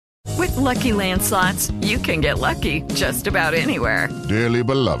With Lucky Land Slots, you can get lucky just about anywhere. Dearly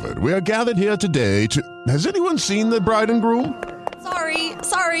beloved, we are gathered here today to... Has anyone seen the bride and groom?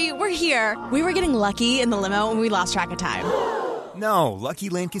 Sorry, we're here. We were getting lucky in the limo and we lost track of time. No, Lucky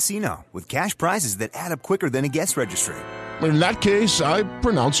Land Casino, with cash prizes that add up quicker than a guest registry. In that case, I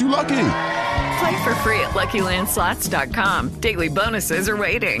pronounce you lucky. Play for free at LuckyLandSlots.com. Daily bonuses are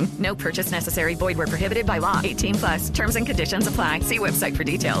waiting. No purchase necessary. Void where prohibited by law. 18+. Terms and conditions apply. See website for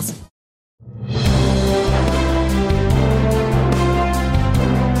details.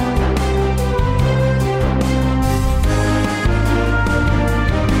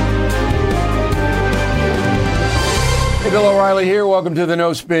 Hey, Bill O'Reilly here. Welcome to the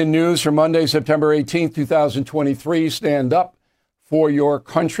No Spin News for Monday, September 18th, 2023. Stand up for your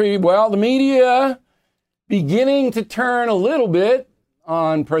country. Well, the media beginning to turn a little bit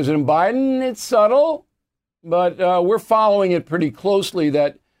on President Biden. It's subtle, but we're following it pretty closely,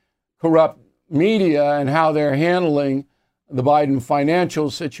 that corrupt media and how they're handling the Biden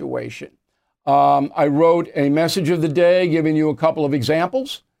financial situation. I wrote a message of the day giving you a couple of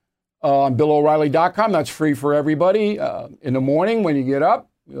examples on BillO'Reilly.com. That's free for everybody. In the morning when you get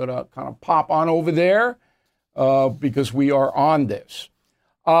up, you got to kind of pop on over there because we are on this.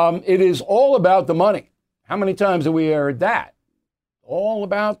 It is all about the money. How many times have we heard that? All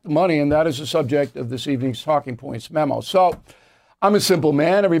about the money, and that is the subject of this evening's Talking Points memo. So I'm a simple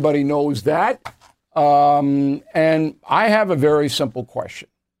man. Everybody knows that. And I have a very simple question.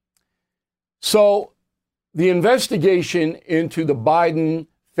 So the investigation into the Biden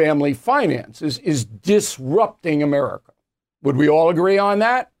family finances is disrupting America. Would we all agree on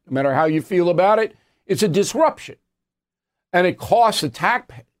that? No matter how you feel about it, it's a disruption. And it costs the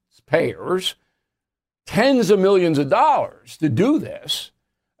taxpayers tens of millions of dollars to do this.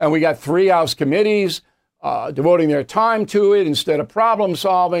 And we got 3 House committees devoting their time to it instead of problem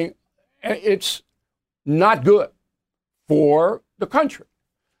solving. It's not good for the country.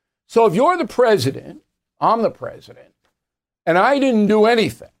 So if you're the president, I'm the president, and I didn't do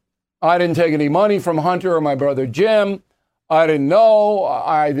anything. I didn't take any money from Hunter or my brother Jim. I didn't know.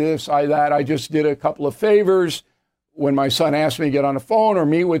 I this, I that. I just did a couple of favors. When my son asked me to get on the phone or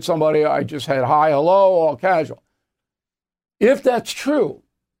meet with somebody, I just had hi, hello, all casual. If that's true,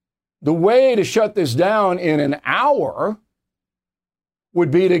 the way to shut this down in an hour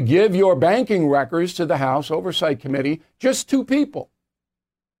would be to give your banking records to the House Oversight Committee, just 2 people.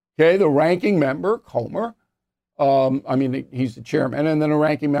 Okay, the ranking member, Comer, he's the chairman, and then a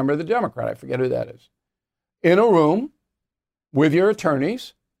ranking member of the Democrat. I forget who that is. In a room with your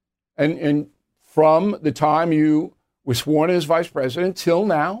attorneys, and from the time you were sworn as vice president till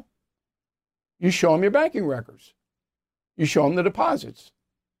now, you show them your banking records. You show them the deposits.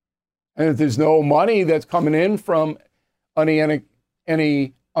 And if there's no money that's coming in from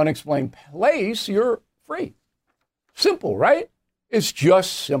any unexplained place, you're free. Simple, right? It's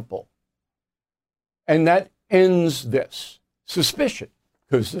just simple. And that ends this suspicion,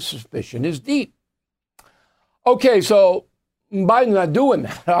 because the suspicion is deep. Okay, so Biden's not doing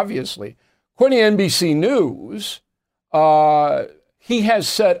that, obviously. According to NBC News, he has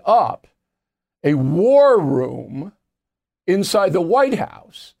set up a war room inside the White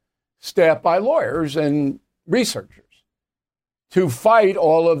House, staffed by lawyers and researchers, to fight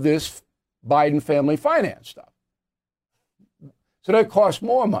all of this Biden family finance stuff. So that costs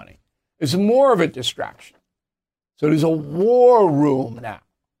more money. It's more of a distraction. So there's a war room now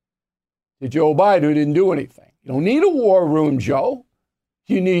to Joe Biden, who didn't do anything. You don't need a war room, Joe.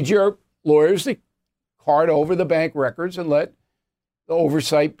 You need your lawyers to card over the bank records and let the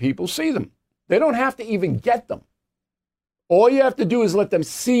oversight people see them. They don't have to even get them. All you have to do is let them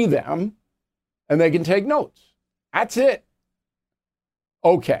see them, and they can take notes. That's it.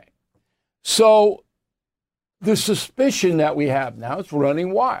 Okay. So the suspicion that we have now is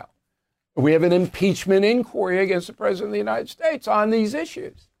running wild. We have an impeachment inquiry against the President of the United States on these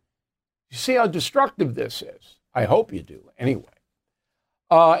issues. You see how destructive this is? I hope you do, anyway.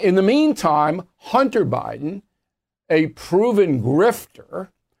 In the meantime, Hunter Biden, a proven grifter,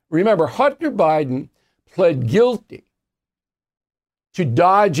 remember, Hunter Biden pled guilty to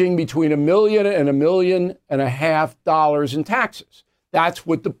dodging between $1 million and $1.5 million in taxes. That's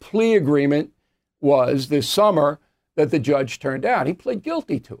what the plea agreement was this summer that the judge turned down. He pled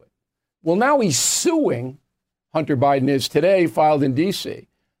guilty to it. Well, now he's suing, Hunter Biden is today, filed in D.C.,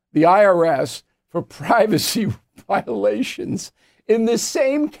 the IRS for privacy violations in the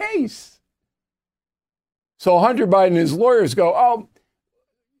same case. So Hunter Biden and his lawyers go, oh,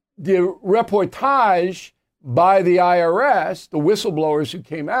 the reportage by the IRS, the whistleblowers who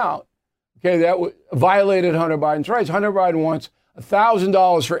came out, okay, that violated Hunter Biden's rights. Hunter Biden wants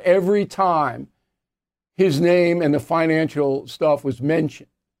 $1,000 for every time his name and the financial stuff was mentioned.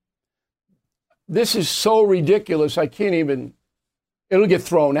 This is so ridiculous, I can't even, it'll get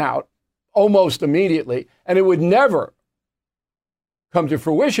thrown out almost immediately, and it would never come to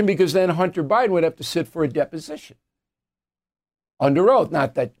fruition because then Hunter Biden would have to sit for a deposition under oath.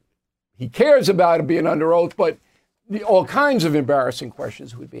 Not that he cares about it being under oath, but all kinds of embarrassing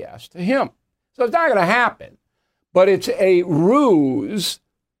questions would be asked to him. So it's not going to happen, but it's a ruse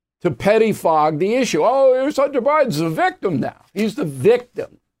to pettifog the issue. Oh, here's Hunter Biden's the victim now. He's the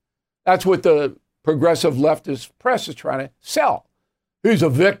victim. That's what the progressive leftist press is trying to sell. He's a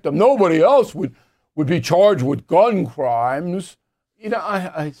victim. Nobody else would be charged with gun crimes. You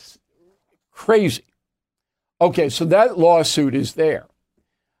know, it's crazy. Okay, so that lawsuit is there.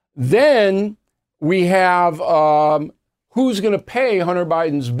 Then we have who's going to pay Hunter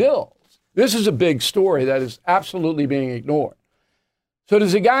Biden's bills. This is a big story that is absolutely being ignored. So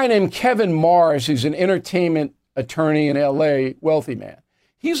there's a guy named Kevin Morris. He's an entertainment attorney in L.A., wealthy man.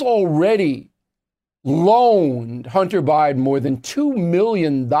 He's already loaned Hunter Biden more than $2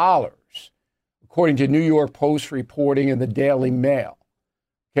 million, according to New York Post reporting and the Daily Mail.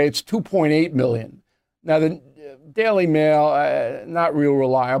 Okay, it's $2.8 million. Now, the Daily Mail, not real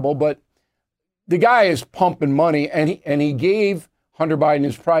reliable, but the guy is pumping money, and he gave Hunter Biden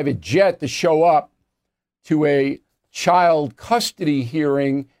his private jet to show up to a child custody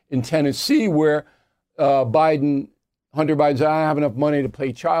hearing in Tennessee where Hunter Biden said, I don't have enough money to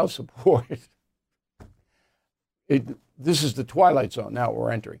pay child support. This is the twilight zone now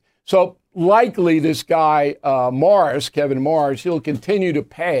we're entering. So likely this guy, Kevin Morris, he'll continue to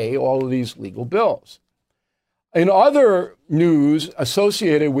pay all of these legal bills. In other news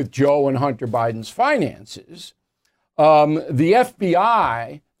associated with Joe and Hunter Biden's finances, the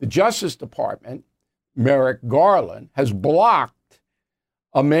FBI, the Justice Department, Merrick Garland, has blocked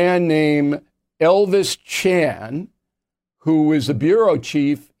a man named Elvis Chan, who is the bureau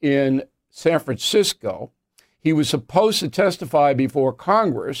chief in San Francisco. He was supposed to testify before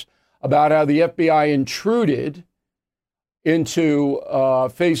Congress about how the FBI intruded into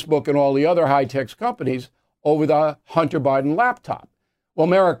Facebook and all the other high-tech companies over the Hunter Biden laptop. Well,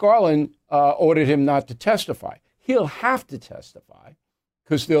 Merrick Garland ordered him not to testify. He'll have to testify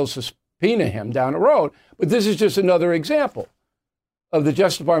because they'll subpoena him down the road. But this is just another example of the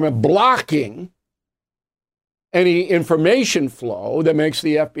Justice Department blocking any information flow that makes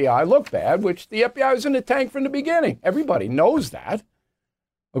the FBI look bad, which the FBI was in the tank from the beginning. Everybody knows that.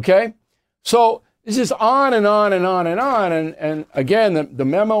 Okay? So this is on and on and on and on. And again, the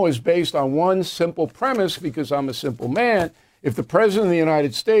memo is based on one simple premise, because I'm a simple man. If the President of the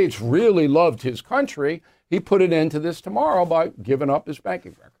United States really loved his country, he put an end to this tomorrow by giving up his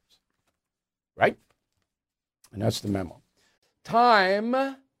banking records. Right? And that's the memo.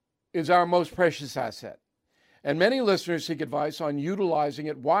 Time is our most precious asset. And many listeners seek advice on utilizing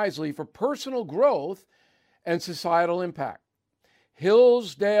it wisely for personal growth and societal impact.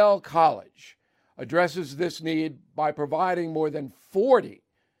 Hillsdale College addresses this need by providing more than 40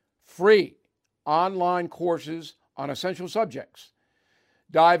 free online courses on essential subjects.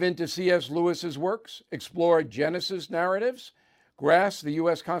 Dive into C.S. Lewis's works, explore Genesis narratives, grasp the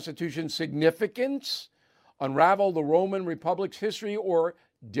U.S. Constitution's significance, unravel the Roman Republic's history, or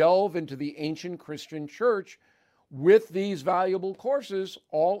delve into the ancient Christian church with these valuable courses,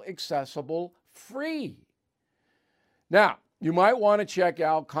 all accessible free. Now, you might want to check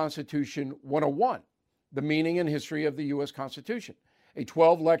out Constitution 101, the meaning and history of the U.S. Constitution, a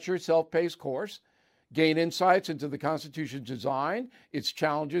 12-lecture self-paced course. Gain insights into the Constitution's design, its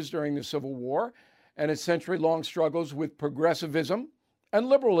challenges during the Civil War, and its century-long struggles with progressivism and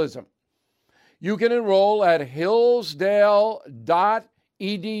liberalism. You can enroll at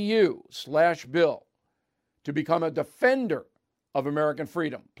hillsdale.edu/bill to become a defender of American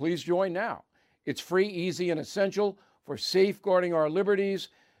freedom. Please join now. It's free, easy, and essential for safeguarding our liberties.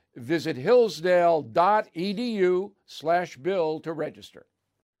 Visit hillsdale.edu/bill to register.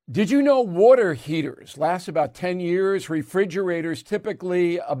 Did you know water heaters last about 10 years, refrigerators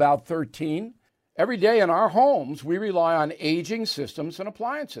typically about 13? Every day in our homes, we rely on aging systems and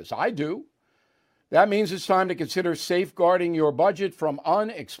appliances. I do. That means it's time to consider safeguarding your budget from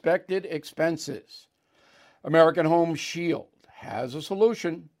unexpected expenses. American Home Shield has a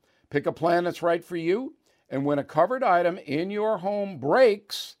solution. Pick a plan that's right for you, and when a covered item in your home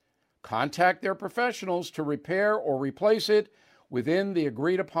breaks, contact their professionals to repair or replace it within the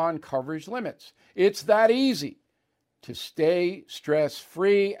agreed-upon coverage limits. It's that easy to stay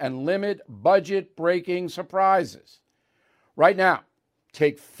stress-free and limit budget-breaking surprises. Right now,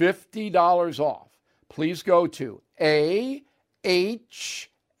 take $50 off. Please go to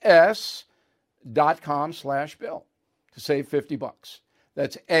ahs.com/bill to save $50.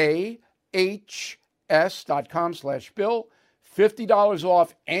 That's ahs.com/bill. $50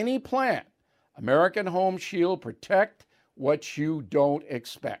 off any plan. American Home Shield. Protect what you don't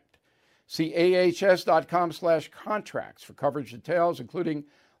expect. See ahs.com/contracts for coverage details, including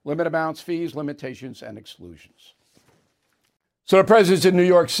limit amounts, fees, limitations, and exclusions. So the president's in New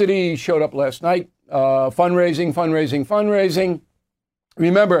York City, showed up last night. Fundraising.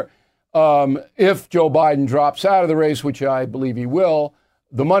 Remember, if Joe Biden drops out of the race, which I believe he will,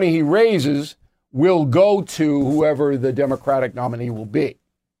 the money he raises will go to whoever the Democratic nominee will be.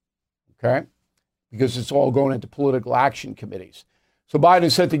 Okay? Because it's all going into political action committees. So Biden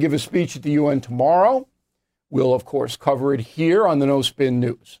is set to give a speech at the UN tomorrow. We'll, of course, cover it here on the No Spin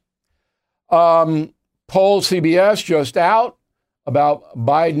News. Poll CBS just out about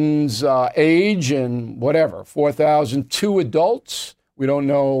Biden's age and whatever, 4,002 adults. We don't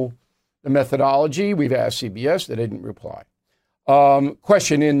know the methodology. We've asked CBS. They didn't reply.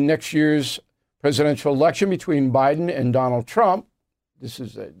 Question in next year's presidential election between Biden and Donald Trump.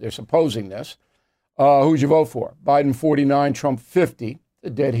 They're supposing this. Who'd you vote for? Biden 49, Trump 50, the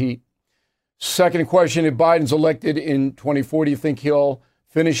dead heat. Second question, if Biden's elected in 2040, do you think he'll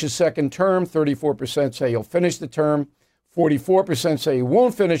finish his second term? 34% say he'll finish the term. 44% say he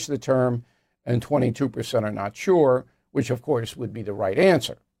won't finish the term. And 22% are not sure, which, of course, would be the right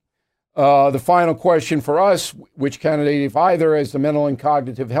answer. The final question for us, which candidate, if either, has the mental and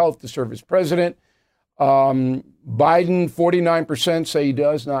cognitive health to serve as president? Biden, 49% say he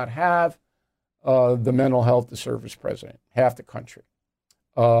does not have the mental health to serve as president, half the country.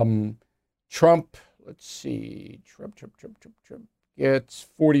 Trump, let's see, Trump gets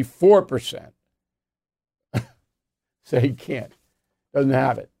 44%. Say he can't, doesn't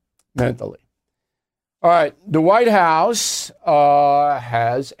have it mentally. All right, the White House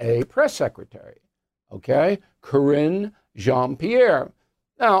has a press secretary, okay? Karine Jean-Pierre.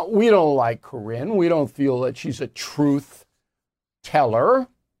 Now, we don't like Karine. We don't feel that she's a truth teller,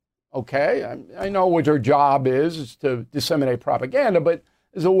 okay? I know what her job is to disseminate propaganda, but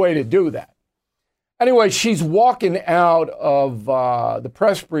there's a way to do that. Anyway, she's walking out of the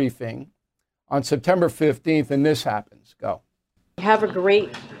press briefing on September 15th, and this happens. Go. Have a great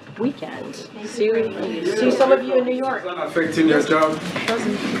weekend. See some of you in New York. Affecting your job?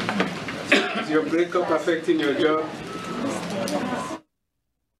 Is your breakup affecting your job?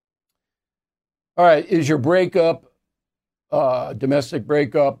 All right, is your breakup, domestic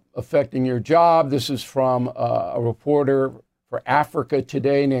breakup, affecting your job? This is from a reporter for Africa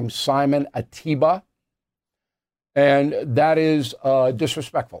Today named Simon Atiba. And that is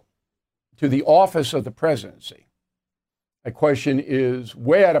disrespectful to the office of the presidency. My question is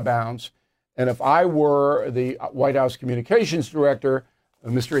way out of bounds. And if I were the White House communications director,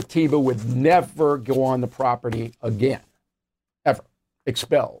 Mr. Atiba would never go on the property again, ever,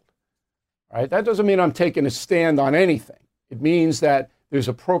 expelled. All right? That doesn't mean I'm taking a stand on anything. It means that there's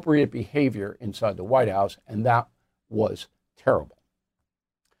appropriate behavior inside the White House, and that was terrible.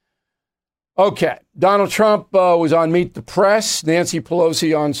 Okay, Donald Trump was on Meet the Press, Nancy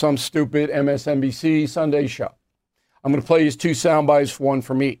Pelosi on some stupid MSNBC Sunday show. I'm going to play you two sound bites, one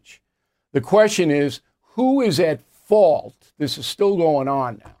from each. The question is, who is at fault, this is still going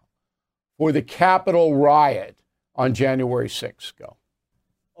on now, for the Capitol riot on January 6th? Go.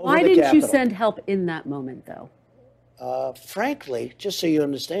 Why didn't you send help in that moment, though? Frankly, just so you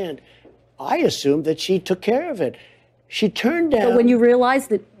understand, I assumed that she took care of it. She turned down. But when you realized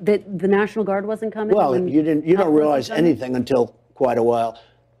that the National Guard wasn't coming? Well, you don't realize anything until quite a while.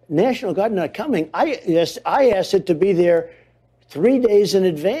 National Guard not coming. I asked it to be there 3 days in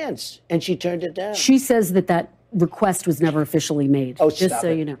advance, and she turned it down. She says that request was never officially made. Oh, just so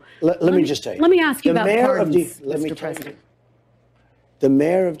you know. Let me just tell you. Let me ask you about pardons, Mr. President. The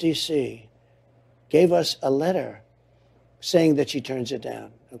mayor of D.C. gave us a letter saying that she turns it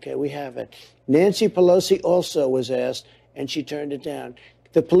down. Okay, we have it. Nancy Pelosi also was asked, and she turned it down.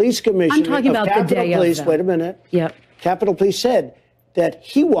 The police commissioner I'm talking about Capitol the day Police, of, wait a minute. Yep. Capitol Police said that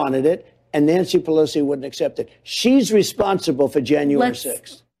he wanted it, and Nancy Pelosi wouldn't accept it. She's responsible for January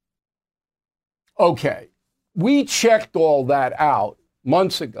 6th. Okay. We checked all that out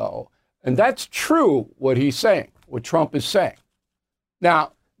months ago, and that's true what he's saying, what Trump is saying.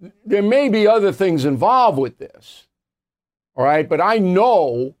 Now, there may be other things involved with this, all right? But I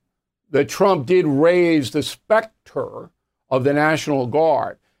know that Trump did raise the specter of the National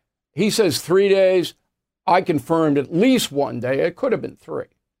Guard. He says 3 days. I confirmed at least 1 day. It could have been 3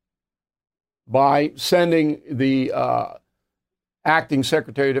 by sending the acting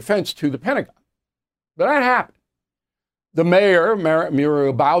Secretary of Defense to the Pentagon. But that happened. The mayor,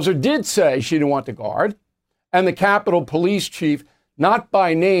 Muriel Bowser, did say she didn't want the guard. And the Capitol Police Chief, not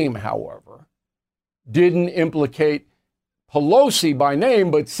by name, however, didn't implicate Pelosi by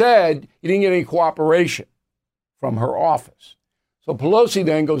name, but said he didn't get any cooperation from her office. So Pelosi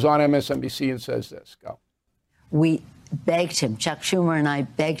then goes on MSNBC and says this. Go. We begged him, Chuck Schumer and I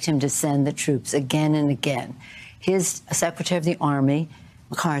begged him to send the troops again and again. His Secretary of the Army,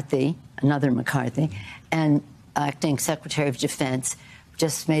 McCarthy, another McCarthy, and acting Secretary of Defense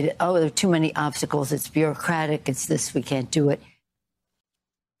just made it, oh, there are too many obstacles. It's bureaucratic. It's this. We can't do it.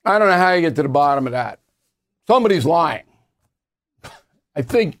 I don't know how you get to the bottom of that. Somebody's lying. I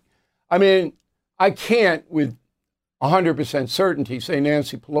can't with 100% certainty say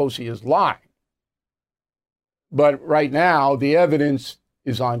Nancy Pelosi is lying. But right now, the evidence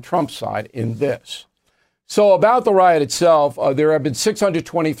is on Trump's side in this. So about the riot itself, there have been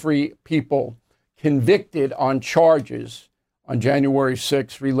 623 people convicted on charges on January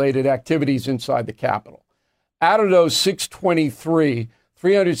 6th related activities inside the Capitol. Out of those 623,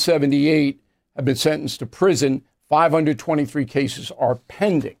 378 have been sentenced to prison. 523 cases are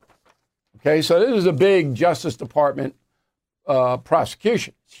pending. Okay, so this is a big Justice Department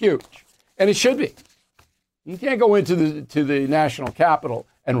prosecution. It's huge, and it should be. You can't go into the national Capitol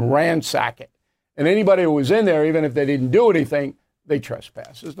and ransack it. And anybody who was in there, even if they didn't do anything, they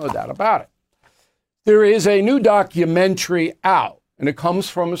trespass. There's no doubt about it. There is a new documentary out, and it comes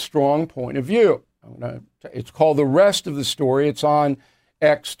from a strong point of view. It's called The Rest of the Story. It's on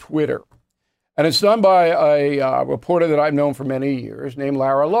X Twitter. And it's done by a reporter that I've known for many years named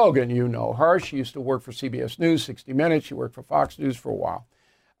Lara Logan. You know her. She used to work for CBS News, 60 Minutes. She worked for Fox News for a while.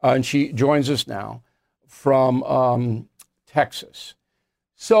 And she joins us now from Texas.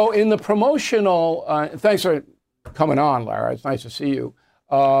 So in the promotional, thanks for coming on, Lara. It's nice to see you.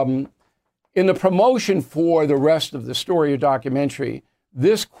 In the promotion for The Rest of the Story, your documentary,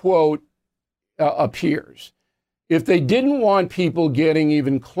 this quote appears. If they didn't want people getting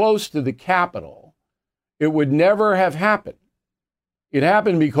even close to the Capitol, it would never have happened. It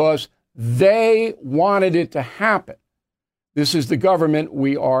happened because they wanted it to happen. This is the government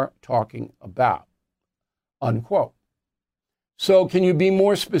we are talking about, unquote. So can you be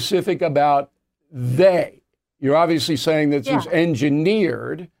more specific about they? You're obviously saying that this was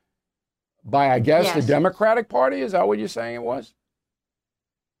engineered by, I guess, the Democratic Party. Is that what you're saying it was?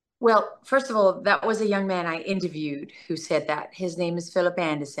 Well, first of all, that was a young man I interviewed who said that. His name is Philip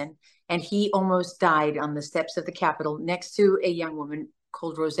Anderson, and he almost died on the steps of the Capitol next to a young woman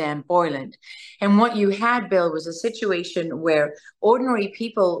called Roseanne Boyland. And what you had, Bill, was a situation where ordinary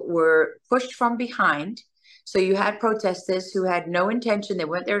people were pushed from behind. So you had protesters who had no intention. They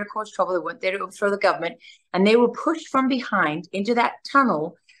weren't there to cause trouble. They weren't there to overthrow the government. And they were pushed from behind into that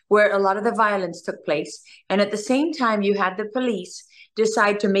tunnel where a lot of the violence took place. And at the same time, you had the police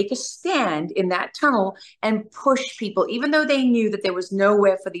decide to make a stand in that tunnel and push people, even though they knew that there was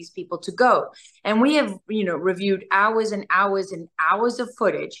nowhere for these people to go. And we have, reviewed hours and hours and hours of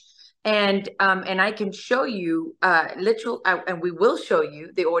footage. And I can show you and we will show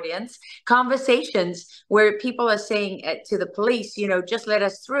you, the audience, conversations where people are saying to the police, just let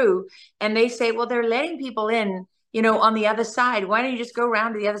us through. And they say, well, they're letting people in, on the other side. Why don't you just go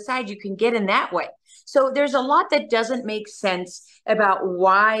around to the other side? You can get in that way. So there's a lot that doesn't make sense about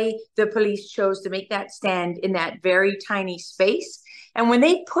why the police chose to make that stand in that very tiny space. And when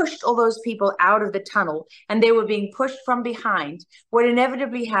they pushed all those people out of the tunnel and they were being pushed from behind, what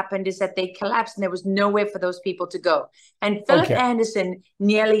inevitably happened is that they collapsed and there was nowhere for those people to go. And Philip Anderson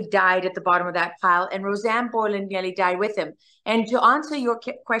nearly died at the bottom of that pile, and Roseanne Boyland nearly died with him. And to answer your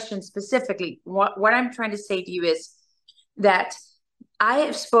question specifically, what I'm trying to say to you is that I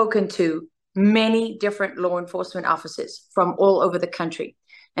have spoken to many different law enforcement officers from all over the country.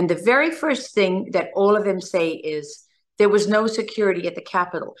 And the very first thing that all of them say is there was no security at the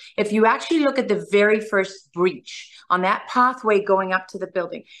Capitol. If you actually look at the very first breach on that pathway going up to the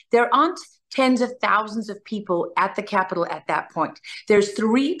building, there aren't tens of thousands of people at the Capitol at that point. There's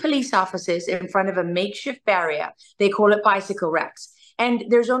 3 police officers in front of a makeshift barrier. They call it bicycle racks. And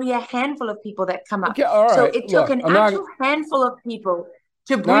there's only a handful of people that come up. Okay, all right. So it took an actual handful of people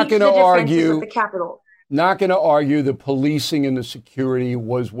to breach the defenses of the Capitol. Not going to argue the policing and the security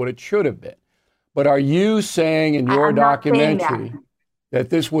was what it should have been. But are you saying in your documentary that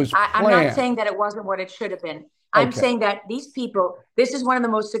this was planned? I'm not saying that it wasn't what it should have been. I'm saying that these people, this is one of the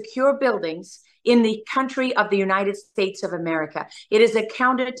most secure buildings in the country of the United States of America. It is a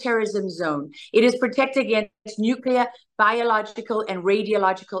counterterrorism zone. It is protected against nuclear, biological, and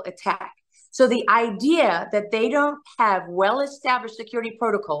radiological attack. So the idea that they don't have well-established security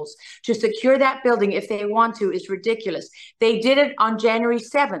protocols to secure that building if they want to is ridiculous. They did it on January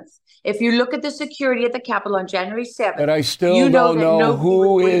 7th. If you look at the security at the Capitol on January 7th, but I still don't know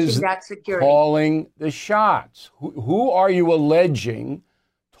who is that calling the shots. Who are you alleging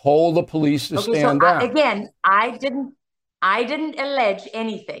told the police to stand down? Again, I didn't allege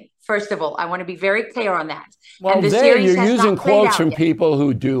anything. First of all, I want to be very clear on that. Well, and you're using quotes from people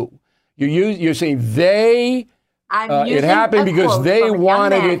who do. You're saying they. It happened because they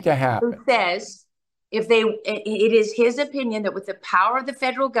wanted it to happen. Who says it is his opinion that with the power of the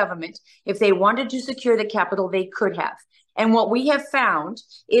federal government, if they wanted to secure the Capitol, they could have. And what we have found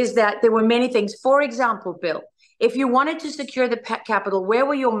is that there were many things. For example, Bill, if you wanted to secure the Capitol, where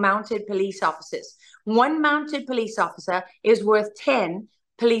were your mounted police officers? One mounted police officer is worth 10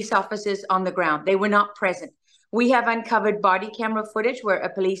 police officers on the ground. They were not present. We have uncovered body camera footage where a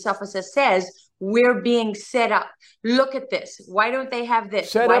police officer says, we're being set up. Look at this. Why don't they have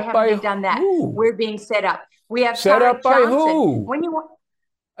this? Why haven't they done that? We're being set up. We have set up by who?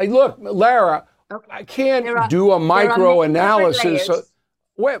 Hey, look, Lara, I can't do a micro-analysis.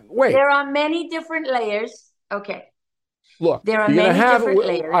 Wait. There are many different layers. Okay. Look, there are many different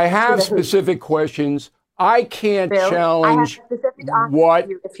layers. I have specific questions. I can't challenge I have specific what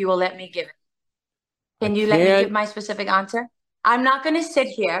if you will let me give it. Can you let me give my specific answer? I'm not going to sit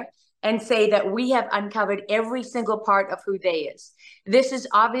here and say that we have uncovered every single part of who they is. This is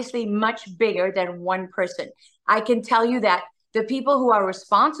obviously much bigger than one person. I can tell you that the people who are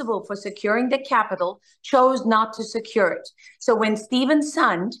responsible for securing the Capitol chose not to secure it. So when Stephen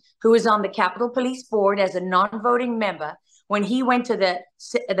Sund, who is on the Capitol Police Board as a non-voting member, when he went to the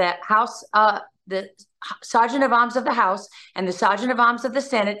House, the Sergeant of Arms of the House and the Sergeant of Arms of the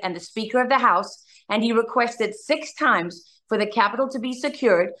Senate and the Speaker of the House, and he requested 6 times for the Capitol to be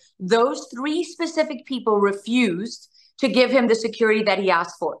secured, those 3 specific people refused to give him the security that he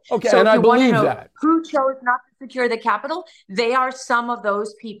asked for. Okay, so and I believe that. Who chose not to secure the Capitol? They are some of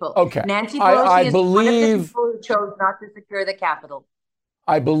those people. Okay. Nancy Pelosi is one of the people who chose not to secure the Capitol.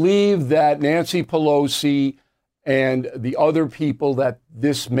 I believe that Nancy Pelosi and the other people that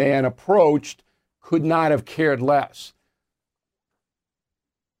this man approached could not have cared less.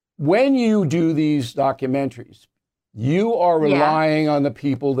 When you do these documentaries, you are relying on the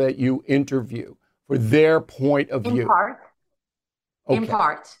people that you interview for their point of view. In part. Okay. In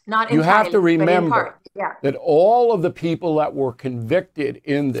part, not entirely. You have to remember yeah. that all of the people that were convicted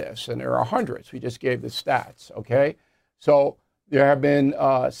in this, and there are hundreds, we just gave the stats, okay? So there have been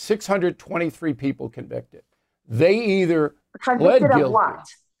 623 people convicted. They either pled guilty. Of what?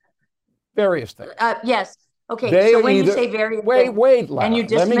 Various things. Yes. Okay, so when you say various things, wait, Lara, and you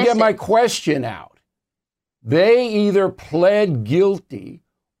let me get my question out. They either pled guilty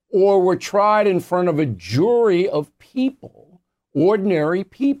or were tried in front of a jury of people, ordinary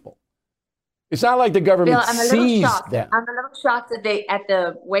people. It's not like the government seized them. I'm a little shocked at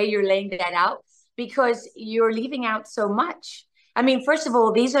the way you're laying that out, because you're leaving out so much. I mean, first of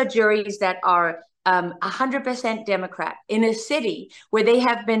all, these are juries that are 100% Democrat in a city where they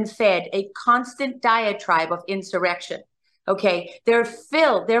have been fed a constant diatribe of insurrection. Okay,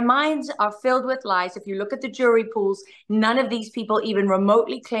 their minds are filled with lies. If you look at the jury pools, none of these people even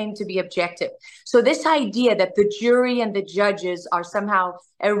remotely claim to be objective. So this idea that the jury and the judges are somehow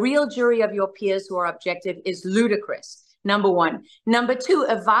a real jury of your peers who are objective is ludicrous. Number one. Number two,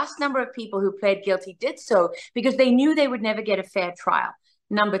 a vast number of people who pled guilty did so because they knew they would never get a fair trial.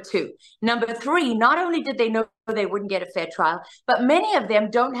 Number two. Number three, not only did they know they wouldn't get a fair trial, but many of them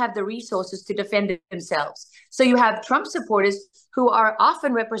don't have the resources to defend themselves. So you have Trump supporters who are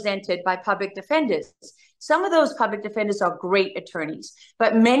often represented by public defenders. Some of those public defenders are great attorneys,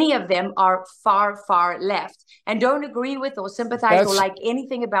 but many of them are far, far left and don't agree with or sympathize or like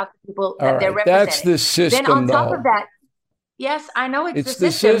anything about the people that they're representing. That's the system, then on top of that, yes, I know it's the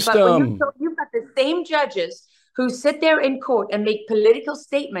system. But when you've got the same judges who sit there in court and make political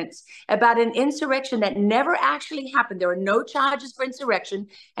statements about an insurrection that never actually happened. There are no charges for insurrection,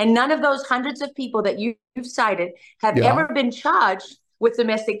 and none of those hundreds of people that you've cited have ever been charged with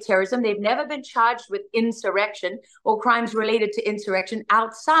domestic terrorism. They've never been charged with insurrection or crimes related to insurrection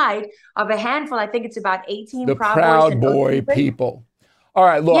outside of a handful. I think it's about 18 the Proud Boy people. All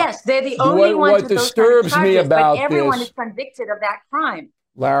right, look. Yes, they're the only ones what with those disturbs kind of charges, me about but everyone this, is convicted of that crime.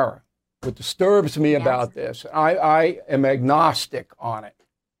 Lara, what disturbs me about this, I am agnostic on it.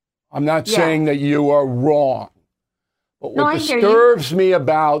 I'm not saying that you are wrong. But what disturbs me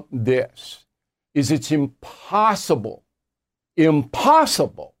about this is it's impossible,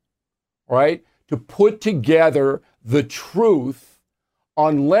 right, to put together the truth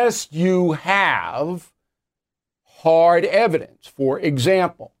unless you have hard evidence. For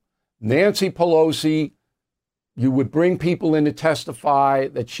example, Nancy Pelosi, you would bring people in to testify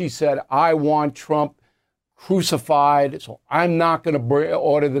that she said, I want Trump crucified, so I'm not going to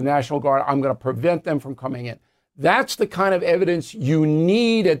order the National Guard. I'm going to prevent them from coming in. That's the kind of evidence you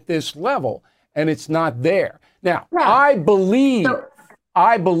need at this level, and it's not there. Now, I believe that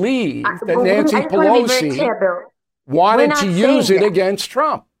Nancy Pelosi wanted to use it against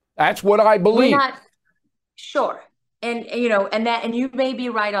Trump. That's what I believe. Sure. And you may be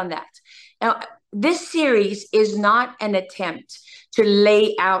right on that. Now, this series is not an attempt to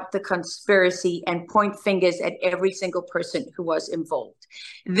lay out the conspiracy and point fingers at every single person who was involved.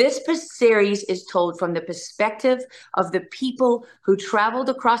 This series is told from the perspective of the people who traveled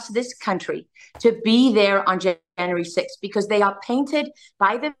across this country to be there on January 6th, because they are painted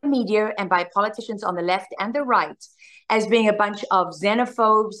by the media and by politicians on the left and the right as being a bunch of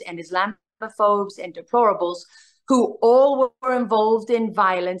xenophobes and Islamophobes and deplorables who all were involved in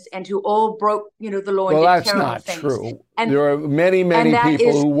violence and who all broke, the law and did terrible things. Well, that's not true. There are many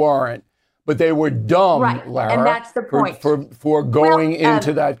people who weren't, but they were dumb, Lara, and that's the point. For going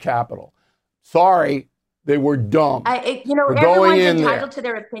into that Capitol. Sorry, they were dumb. Everyone's entitled to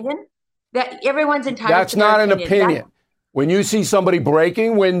their opinion. Everyone's entitled That's to their opinion. That's not an opinion. When you see somebody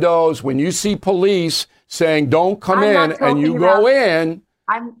breaking windows, when you see police saying, don't come in, and you go in,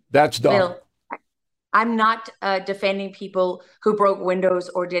 that's dumb. Bill, I'm not defending people who broke windows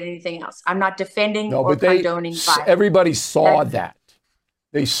or did anything else. I'm not defending or condoning violence. Everybody saw that.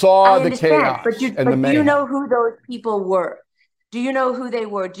 They saw the chaos but do you know who those people were? Do you know who they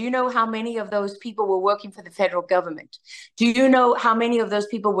were? Do you know how many of those people were working for the federal government? Do you know how many of those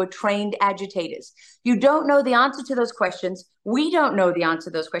people were trained agitators? You don't know the answer to those questions. We don't know the answer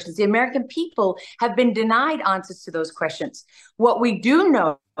to those questions. The American people have been denied answers to those questions. What we do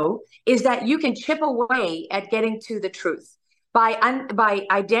know is that you can chip away at getting to the truth by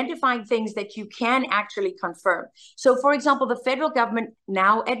identifying things that you can actually confirm. So, for example, the federal government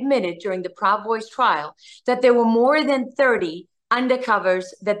now admitted during the Proud Boys trial that there were more than 30 undercovers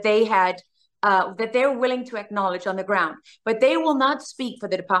that they had, that they're willing to acknowledge on the ground. But they will not speak for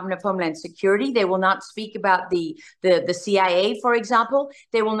the Department of Homeland Security. They will not speak about the CIA, for example.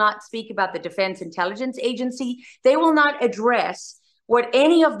 They will not speak about the Defense Intelligence Agency. They will not address what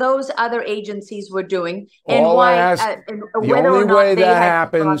any of those other agencies were doing and whether or not they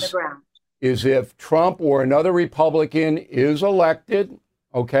had people on the ground. Is if Trump or another Republican is elected,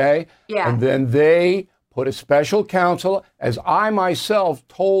 okay? Yeah. And then they put a special counsel, as I myself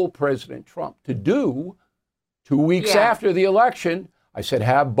told President Trump to do 2 weeks after the election. I said,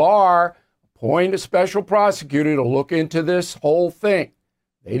 have Barr appoint a special prosecutor to look into this whole thing.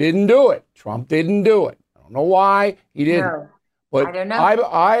 They didn't do it. Trump didn't do it. I don't know why he didn't. No, but I don't know.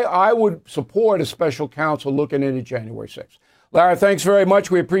 I would support a special counsel looking into January 6th. Lara, thanks very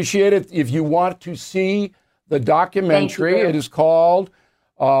much. We appreciate it. If you want to see the documentary, it is called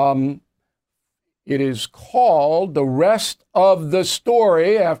The Rest of the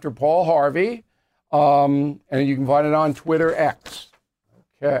Story, after Paul Harvey. And you can find it on Twitter X.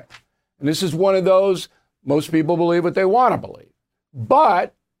 Okay. And this is one of those, most people believe what they want to believe.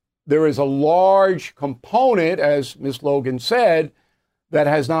 But there is a large component, as Ms. Logan said, that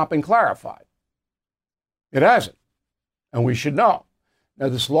has not been clarified. It hasn't. And we should know. Now,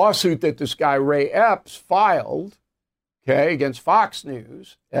 this lawsuit that this guy, Ray Epps, filed, against Fox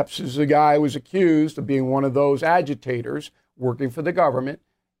News. Epps is the guy who was accused of being one of those agitators working for the government.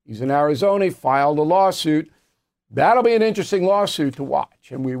 He's in Arizona. He filed a lawsuit. That'll be an interesting lawsuit to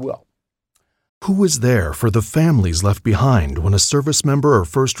watch, and we will. Who is there for the families left behind when a service member or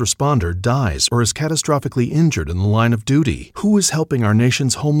first responder dies or is catastrophically injured in the line of duty? Who is helping our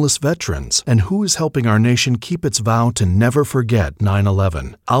nation's homeless veterans? And who is helping our nation keep its vow to never forget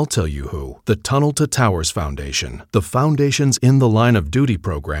 9/11? I'll tell you who. The Tunnel to Towers Foundation. The foundation's In the Line of Duty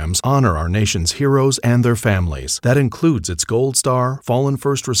programs honor our nation's heroes and their families. That includes its Gold Star, Fallen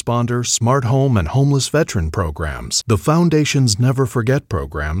First Responder, Smart Home, and Homeless Veteran programs. The foundation's Never Forget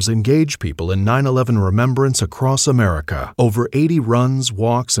programs engage people in 9/11 remembrance across America. Over 80 runs,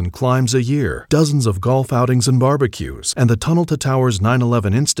 walks, and climbs a year, dozens of golf outings and barbecues, and the Tunnel to Towers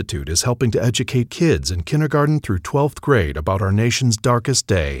 9/11 Institute is helping to educate kids in kindergarten through 12th grade about our nation's darkest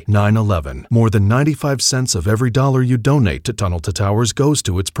day, 9/11. More than 95 cents of every dollar you donate to Tunnel to Towers goes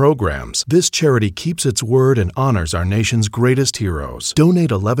to its programs. This charity keeps its word and honors our nation's greatest heroes.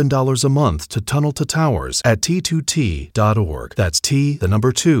 Donate $11 a month to Tunnel to Towers at T2T.org. That's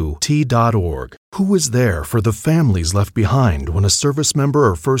T2T.org. Who is there for the families left behind when a service member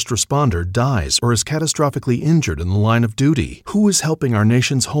or first responder dies or is catastrophically injured in the line of duty? Who is helping our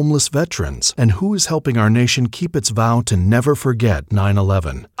nation's homeless veterans? And who is helping our nation keep its vow to never forget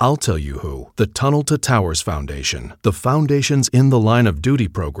 9/11? I'll tell you who. The Tunnel to Towers Foundation. The foundation's In the Line of Duty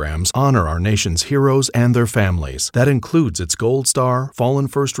programs honor our nation's heroes and their families. That includes its Gold Star, Fallen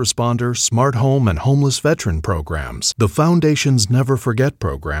First Responder, Smart Home, and Homeless Veteran programs. The foundation's Never Forget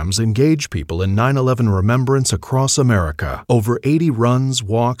programs engage people in 9/11 remembrance across America. Over 80 runs,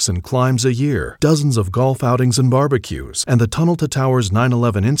 walks, and climbs a year, dozens of golf outings and barbecues, and the Tunnel to Towers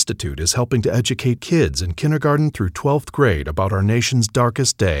 9/11 Institute is helping to educate kids in kindergarten through 12th grade about our nation's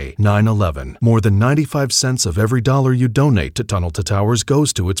darkest day, 9/11. More than 95 cents of every dollar you donate to Tunnel to Towers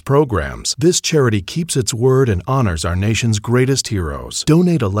goes to its programs. This charity keeps its word and honors our nation's greatest heroes.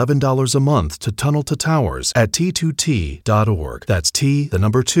 Donate $11 a month to Tunnel to Towers at t2t.org. That's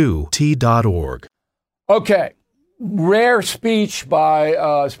t2t.org. Okay, rare speech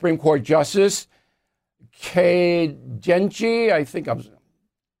by Supreme Court Justice Ketanji. I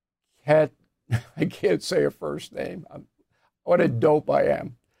can't say her first name. What a dope I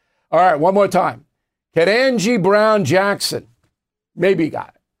am. All right, one more time. Ketanji Brown Jackson. Maybe you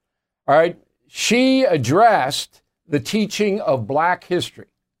got it. All right, she addressed the teaching of Black history.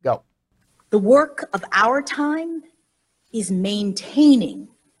 Go. The work of our time is maintaining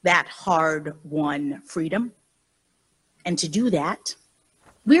that hard-won freedom. And to do that,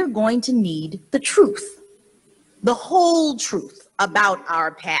 we're going to need the truth, the whole truth about our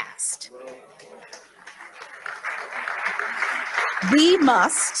past. We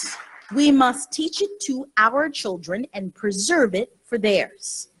must teach it to our children and preserve it for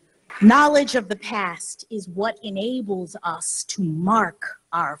theirs. Knowledge of the past is what enables us to mark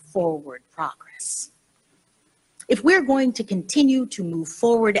our forward progress. If we're going to continue to move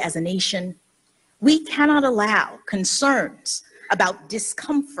forward as a nation, we cannot allow concerns about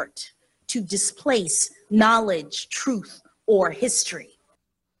discomfort to displace knowledge, truth, or history.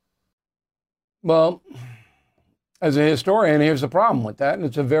 Well, as a historian, here's the problem with that, and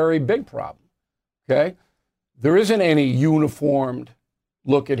it's a very big problem, okay? There isn't any uniformed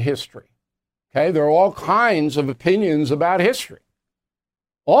look at history, okay? There are all kinds of opinions about history,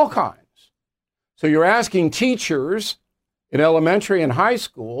 all kinds. So you're asking teachers in elementary and high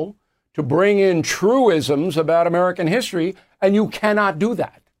school to bring in truisms about American history, and you cannot do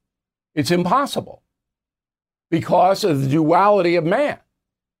that. It's impossible because of the duality of man.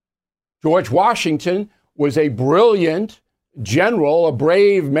 George Washington was a brilliant general, a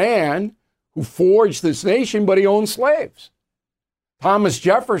brave man who forged this nation, but he owned slaves. Thomas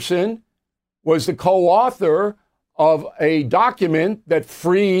Jefferson was the co-author of a document that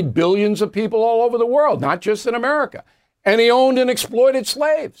freed billions of people all over the world, not just in America. And he owned and exploited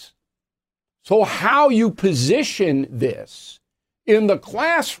slaves. So how you position this in the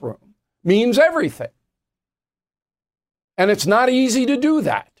classroom means everything. And it's not easy to do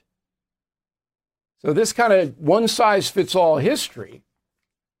that. So this kind of one-size-fits-all history,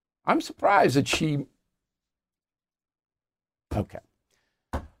 I'm surprised that she... Okay.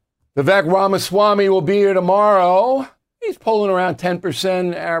 Vivek Ramaswamy will be here tomorrow. He's polling around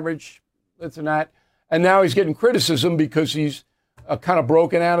 10% average, this and that. And now he's getting criticism because he's kind of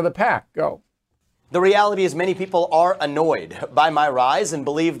broken out of the pack. Go. The reality is many people are annoyed by my rise and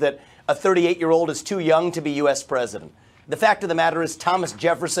believe that a 38-year-old is too young to be U.S. president. The fact of the matter is Thomas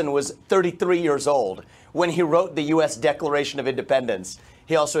Jefferson was 33 years old when he wrote the U.S. Declaration of Independence.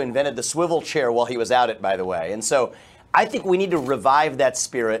 He also invented the swivel chair while he was out it, by the way. And so I think we need to revive that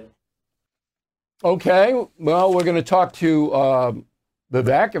spirit. Okay, well, we're going to talk to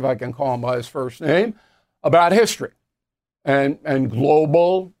Vivek, if I can call him by his first name, about history and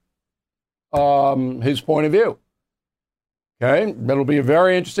global, his point of view. Okay, that'll be a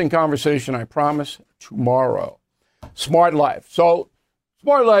very interesting conversation, I promise, tomorrow. Smart Life. So,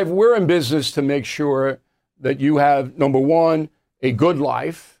 Smart Life, we're in business to make sure that you have, number one, a good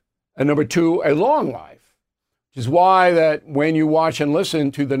life, and number two, a long life. Which is why that when you watch and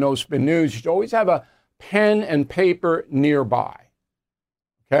listen to the No Spin News, you should always have a pen and paper nearby.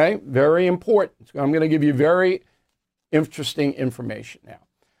 Okay? Very important. So I'm going to give you very interesting information now.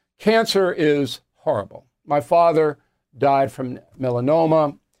 Cancer is horrible. My father died from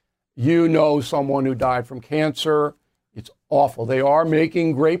melanoma. You know someone who died from cancer. It's awful. They are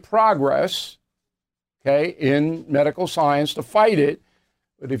making great progress, okay, in medical science to fight it.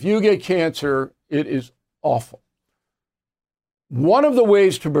 But if you get cancer, it is awful. One of the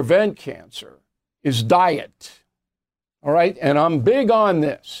ways to prevent cancer is diet. All right? And I'm big on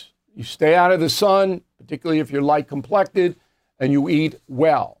this. You stay out of the sun, particularly if you're light complected, and you eat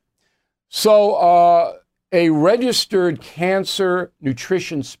well. So a registered cancer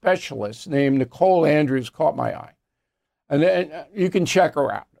nutrition specialist named Nicole Andrews caught my eye. And you can check her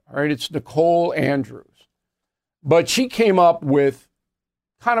out. All right, it's Nicole Andrews. But she came up with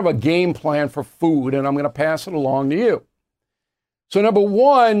kind of a game plan for food, and I'm going to pass it along to you. So number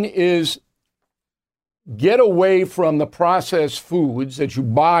one is get away from the processed foods that you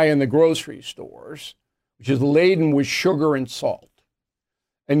buy in the grocery stores, which is laden with sugar and salt,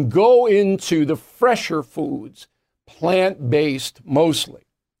 and go into the fresher foods, plant-based mostly,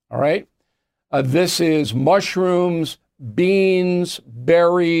 all right? This is mushrooms, beans,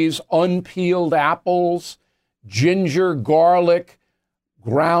 berries, unpeeled apples, ginger, garlic,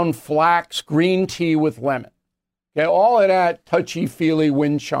 ground flax, green tea with lemon. Okay, all of that touchy-feely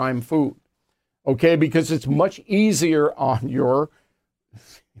wind chime food. Okay, because it's much easier on your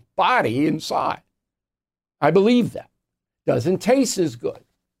body inside. I believe that. Doesn't taste as good.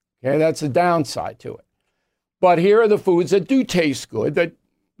 Okay, that's the downside to it. But here are the foods that do taste good that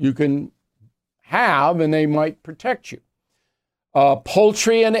you can have, and they might protect you.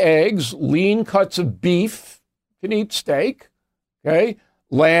 Poultry and eggs, lean cuts of beef, you can eat steak, okay?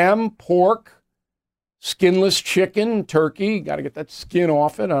 Lamb, pork, skinless chicken, turkey, got to get that skin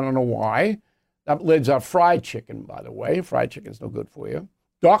off it, I don't know why. That leaves out fried chicken, by the way. Fried chicken's no good for you.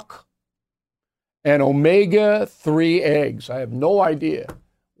 Duck and omega-3 eggs. I have no idea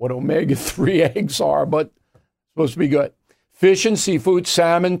what omega-3 eggs are, but it's supposed to be good. Fish and seafood,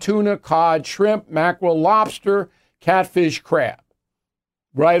 salmon, tuna, cod, shrimp, mackerel, lobster, catfish, crab.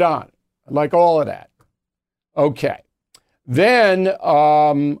 Right on. I like all of that. Okay. Then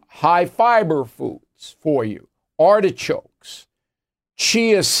high fiber foods for you. Artichokes,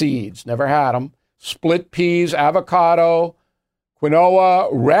 chia seeds, never had them, split peas, avocado, quinoa,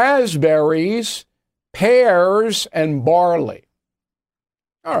 raspberries, pears, and barley.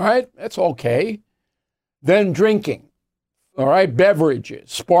 All right, that's okay. Then drinking. All right,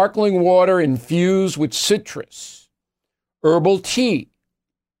 beverages, sparkling water infused with citrus, herbal tea,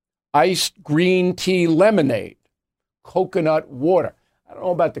 iced green tea lemonade, coconut water. I don't know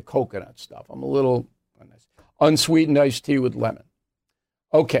about the coconut stuff. I'm a little unsweetened iced tea with lemon.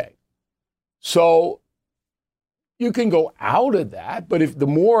 Okay, so you can go out of that, but if the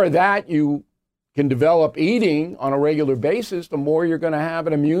more of that you can develop eating on a regular basis, the more you're going to have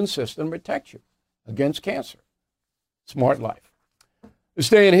an immune system protect you against cancer. Smart life. This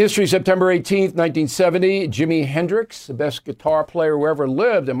day in history, September 18th, 1970, Jimi Hendrix, the best guitar player who ever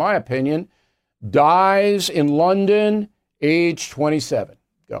lived, in my opinion, dies in London, age 27.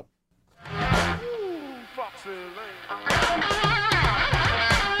 Go.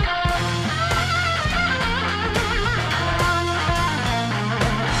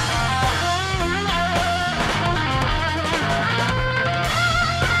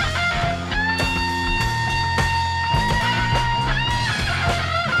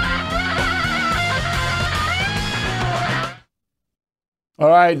 All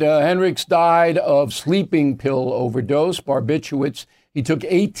right, Hendrix died of sleeping pill overdose, barbiturates. He took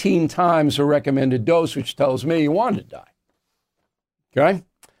 18 times the recommended dose, which tells me he wanted to die. Okay?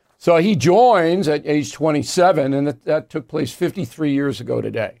 So he joins at age 27, and that took place 53 years ago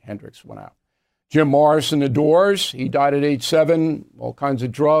today. Hendrix went out. Jim Morrison, The Doors, he died at age 7, all kinds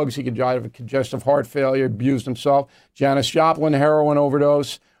of drugs. He died of congestive heart failure, abused himself. Janis Joplin, heroin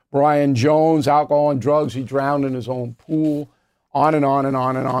overdose. Brian Jones, alcohol and drugs. He drowned in his own pool. On and on and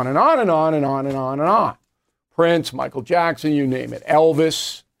on and on and on and on and on and on and on. Prince, Michael Jackson, you name it.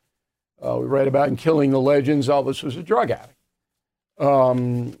 Elvis, we read about in Killing the Legends, Elvis was a drug addict.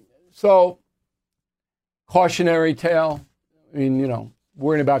 So, cautionary tale. I mean,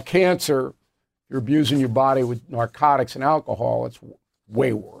 worrying about cancer, you're abusing your body with narcotics and alcohol, it's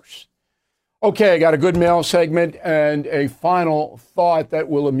way worse. Okay, I got a good mail segment and a final thought that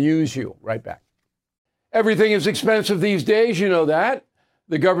will amuse you. Right back. Everything is expensive these days, you know that.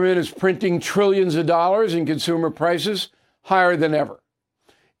 The government is printing trillions of dollars and consumer prices higher than ever.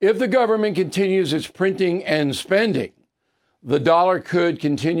 If the government continues its printing and spending, the dollar could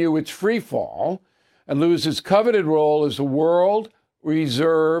continue its free fall and lose its coveted role as the world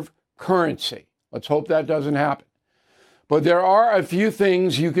reserve currency. Let's hope that doesn't happen. But there are a few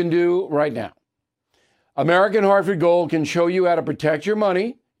things you can do right now. American Hartford Gold can show you how to protect your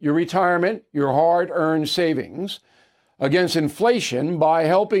money, your retirement, your hard-earned savings against inflation by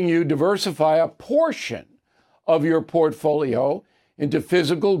helping you diversify a portion of your portfolio into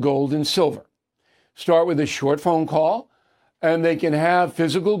physical gold and silver. Start with a short phone call, and they can have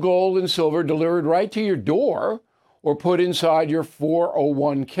physical gold and silver delivered right to your door or put inside your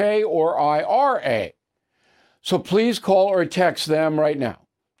 401k or IRA. So please call or text them right now.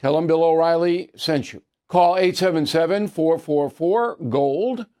 Tell them Bill O'Reilly sent you. Call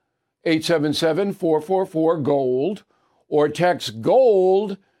 877-444-GOLD, 877-444-GOLD, or text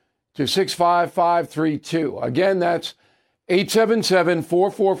GOLD to 65532. Again, that's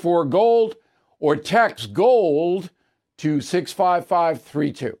 877-444-GOLD, or text GOLD to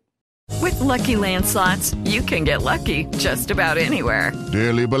 65532. With Lucky Land Slots, you can get lucky just about anywhere.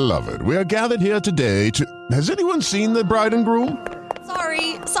 Dearly beloved, we are gathered here today to... Has anyone seen the bride and groom?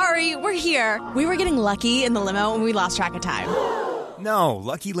 Sorry, we're here. We were getting lucky in the limo and we lost track of time. No,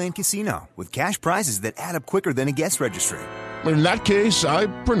 Lucky Land Casino, with cash prizes that add up quicker than a guest registry. In that case, I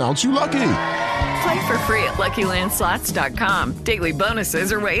pronounce you lucky. Play for free at LuckyLandSlots.com. Daily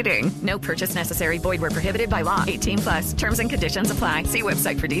bonuses are waiting. No purchase necessary. Void where prohibited by law. 18+. Terms and conditions apply. See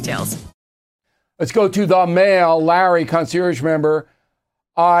website for details. Let's go to the mail. Larry, concierge member.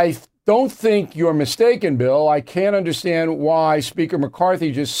 I don't think you're mistaken, Bill. I can't understand why Speaker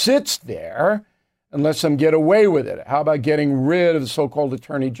McCarthy just sits there and lets them get away with it. How about getting rid of the so-called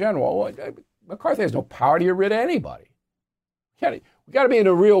Attorney General? McCarthy has no power to get rid of anybody. We got to be in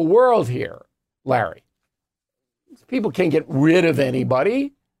the real world here, Larry. People can't get rid of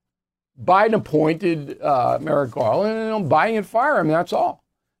anybody. Biden appointed Merrick Garland, and buying and fire him. That's all.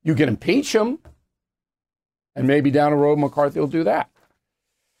 You can impeach him, and maybe down the road McCarthy will do that.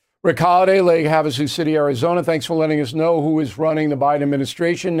 Rick Holliday, Lake Havasu City, Arizona. Thanks for letting us know who is running the Biden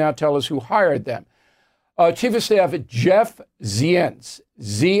administration. Now tell us who hired them. Chief of Staff Jeff Zients,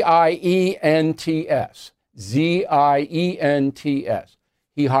 Z-I-E-N-T-S. Z-I-E-N-T-S.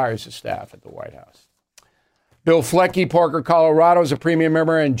 He hires the staff at the White House. Bill Flecky, Parker, Colorado, is a premium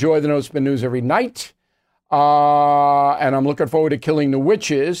member. I enjoy the No Spin News every night. And I'm looking forward to Killing the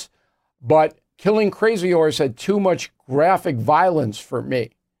Witches. But Killing Crazy Horse had too much graphic violence for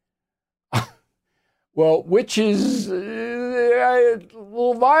me. Well, Witches, a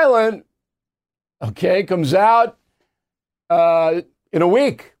little violent. Okay, comes out in a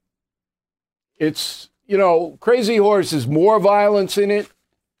week. It's, Crazy Horse is more violence in it,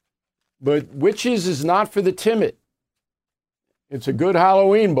 but Witches is not for the timid. It's a good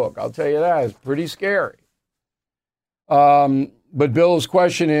Halloween book, I'll tell you that. It's pretty scary. But Bill's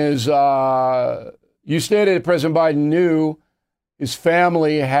question is, you stated that President Biden knew his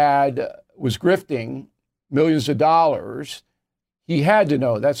family was grifting millions of dollars. He had to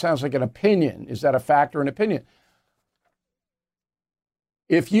know. That sounds like an opinion. Is that a fact or an opinion?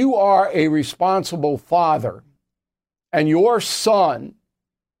 If you are a responsible father and your son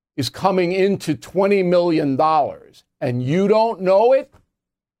is coming into $20 million and you don't know it,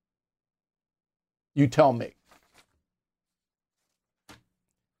 you tell me.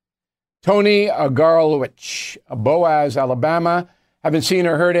 Tony Garlowich, Boaz, Alabama. Haven't seen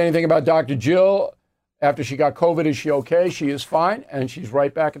or heard anything about Dr. Jill after she got COVID. Is she okay? She is fine, and she's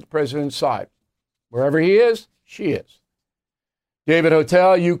right back at the president's side. Wherever he is, she is. David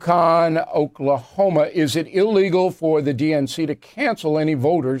Hotel, Yukon, Oklahoma. Is it illegal for the DNC to cancel any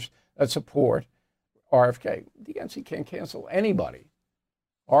voters that support RFK? DNC can't cancel anybody.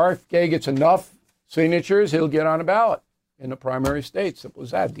 RFK gets enough signatures, he'll get on a ballot in the primary states. Simple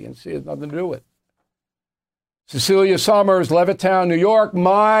as that. DNC has nothing to do with it. Cecilia Summers, Levittown, New York,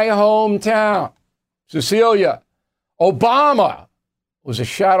 my hometown. Cecilia, Obama was a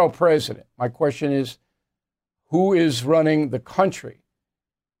shadow president. My question is, who is running the country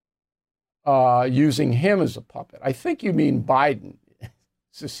using him as a puppet? I think you mean Biden,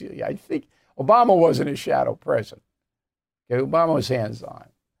 Cecilia. I think Obama wasn't a shadow president. Okay, Obama was hands-on.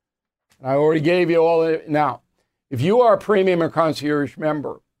 And I already gave you all the... Now, if you are a premium or concierge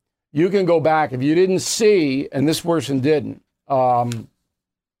member, you can go back. If you didn't see, and this person didn't,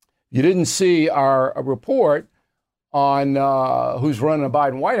 you didn't see our report on who's running the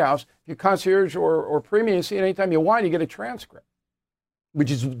Biden White House, if you're concierge or premium, you see it anytime you want, you get a transcript,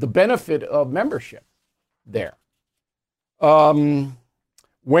 which is the benefit of membership there. Wayne,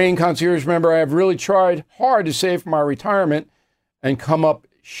 concierge member, I have really tried hard to save for my retirement and come up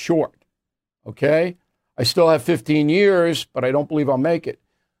short. Okay? I still have 15 years, but I don't believe I'll make it.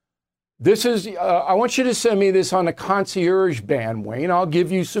 This is, I want you to send me this on a concierge band, Wayne. I'll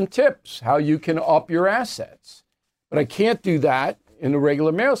give you some tips how you can up your assets. But I can't do that in the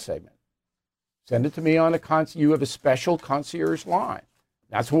regular mail segment. Send it to me on a you have a special concierge line.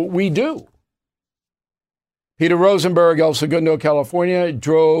 That's what we do. Peter Rosenberg, El Segundo, California,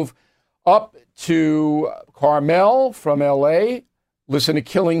 drove up to Carmel from L.A., listened to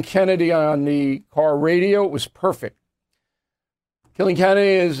Killing Kennedy on the car radio. It was perfect. Killing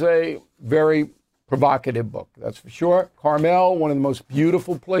Kennedy is a very provocative book, that's for sure. Carmel, one of the most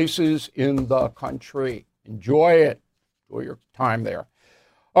beautiful places in the country. Enjoy it. Enjoy your time there.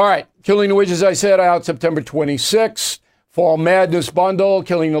 All right, Killing the Witches, I said, out September 26th. Fall Madness Bundle,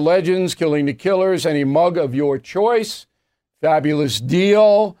 Killing the Legends, Killing the Killers, any mug of your choice. Fabulous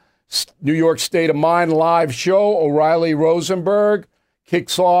deal. New York State of Mind live show, O'Reilly Rosenberg,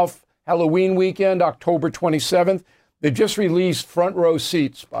 kicks off Halloween weekend, October 27th. They've just released front row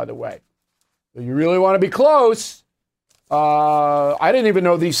seats, by the way. So you really want to be close. I didn't even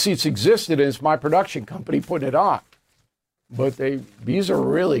know these seats existed, and it's my production company putting it on. But these are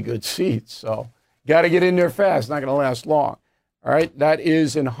really good seats, so got to get in there fast. Not going to last long. All right, that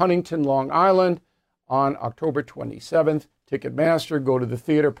is in Huntington, Long Island on October 27th. Ticketmaster, go to the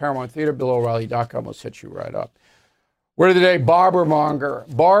theater, Paramount Theater, BillO'Reilly.com will set you right up. Word of the day, Barber Monger.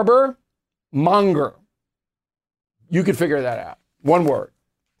 Barber Monger. You could figure that out. One word.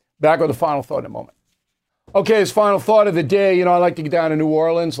 Back with the final thought in a moment. Okay, his final thought of the day. You know, I like to get down to New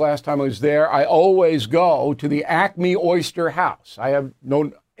Orleans. Last time I was there, I always go to the Acme Oyster House. I have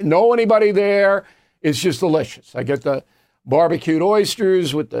know anybody there. It's just delicious. I get the barbecued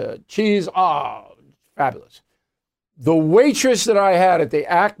oysters with the cheese. Oh, fabulous. The waitress that I had at the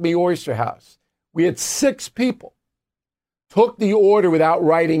Acme Oyster House, we had 6 people, took the order without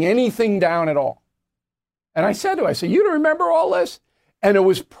writing anything down at all. And I said to her, you don't remember all this? And it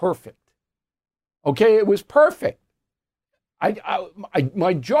was perfect. Okay, it was perfect.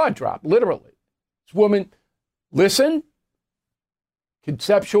 My jaw dropped, literally. This woman listened,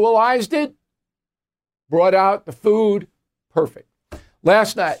 conceptualized it, brought out the food, perfect.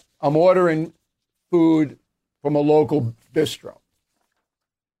 Last night, I'm ordering food from a local bistro.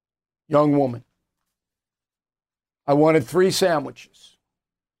 Young woman. I wanted 3 sandwiches.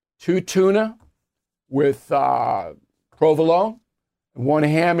 2 tuna with provolone, and 1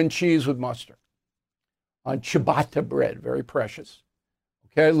 ham and cheese with mustard. On ciabatta bread, very precious.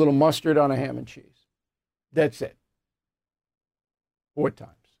 Okay, a little mustard on a ham and cheese. That's it. 4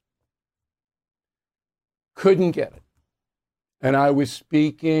 times. Couldn't get it. And I was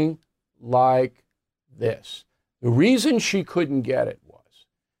speaking like this. The reason she couldn't get it was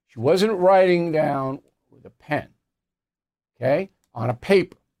she wasn't writing down with a pen, okay, on a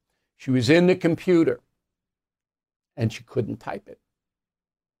paper. She was in the computer, and she couldn't type it.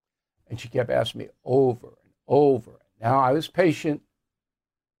 And she kept asking me over and over. Now, I was patient.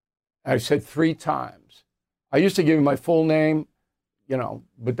 I said 3 times. I used to give her my full name, you know,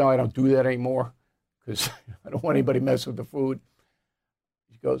 but now I don't do that anymore because I don't want anybody messing with the food.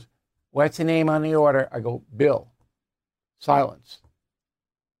 She goes, what's the name on the order? I go, Bill. Silence.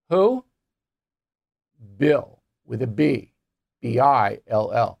 Who? Bill, with a B.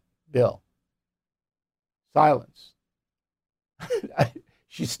 B-I-L-L. Bill. Silence.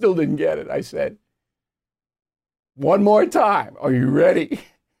 She still didn't get it. I said, one more time. Are you ready?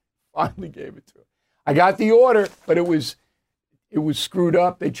 Finally gave it to her. I got the order, but it was screwed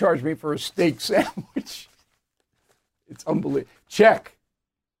up. They charged me for a steak sandwich. It's unbelievable. Check.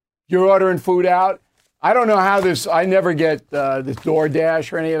 You're ordering food out. I don't know how this, I never get this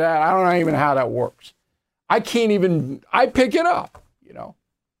DoorDash or any of that. I don't know even how that works. I pick it up, you know.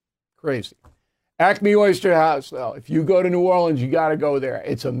 Crazy. Acme Oyster House, though. If you go to New Orleans, you got to go there.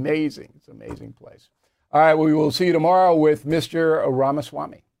 It's amazing. It's an amazing place. All right, we will see you tomorrow with Mr.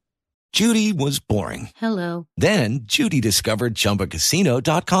 Ramaswamy. Judy was boring. Hello. Then Judy discovered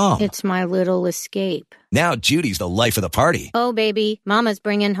ChumbaCasino.com. It's my little escape. Now Judy's the life of the party. Oh, baby, mama's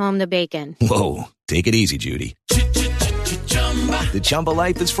bringing home the bacon. Whoa, take it easy, Judy. The Chumba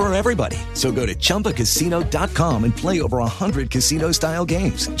life is for everybody. So go to ChumbaCasino.com and play over 100 casino-style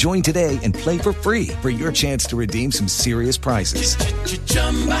games. Join today and play for free for your chance to redeem some serious prizes.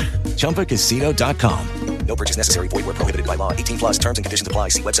 ChumbaCasino.com. No purchase necessary. Void where prohibited by law. 18+ terms and conditions apply.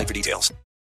 See website for details.